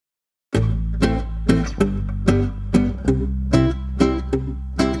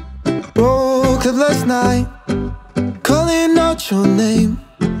Woke up last night, calling out your name.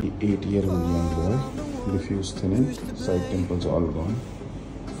 8-year-old young boy, diffuse thinning, side temples all gone.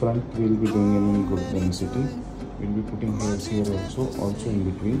 Front we'll be doing it in good density. We'll be putting hairs here also in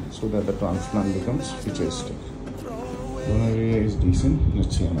between, so that the transplant becomes futuristic. One area is decent,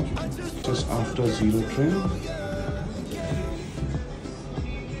 let's see how much. Just after zero trim.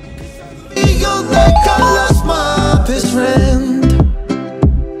 You're like I lost my best friend.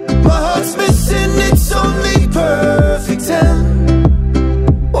 My heart's missing, it's only perfect 10.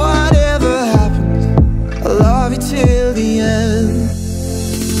 Whatever happens, I love you till the end.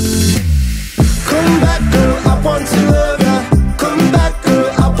 Come back, girl, I want to love ya. Come back, girl,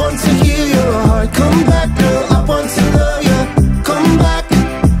 I want to heal your heart. Come back, girl, I want to love ya. Come back,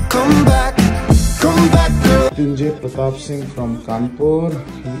 come back, come back, girl. Mrityunjay Pratap Singh from Kanpur.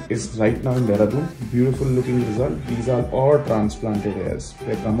 He is right now in Dehradun. Beautiful looking result. These are all transplanted hairs.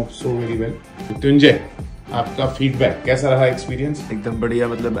 They come up so very well. Mrityunjay, आपका feedback कैसा रहा experience? एकदम बढ़िया,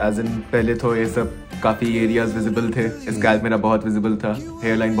 मतलब as in पहले तो ये सब काफी एरियाज विजिबल थे, स्कैल्प मेरा बहुत विजिबल था,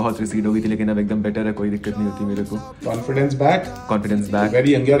 हेयर लाइन बहुत रिसीड हो गई थी, लेकिन अब एकदम बेटर है, कोई दिक्कत नहीं होती मेरे को। Confidence back? Confidence back.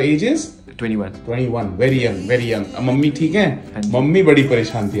 Very young, your age is 21। Very young, very young. Mummy ठीक है? मम्मी बड़ी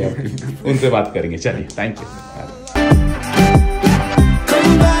परेशान थी आपकी, उनसे बात करेंगे। चलिए, थैंक यू।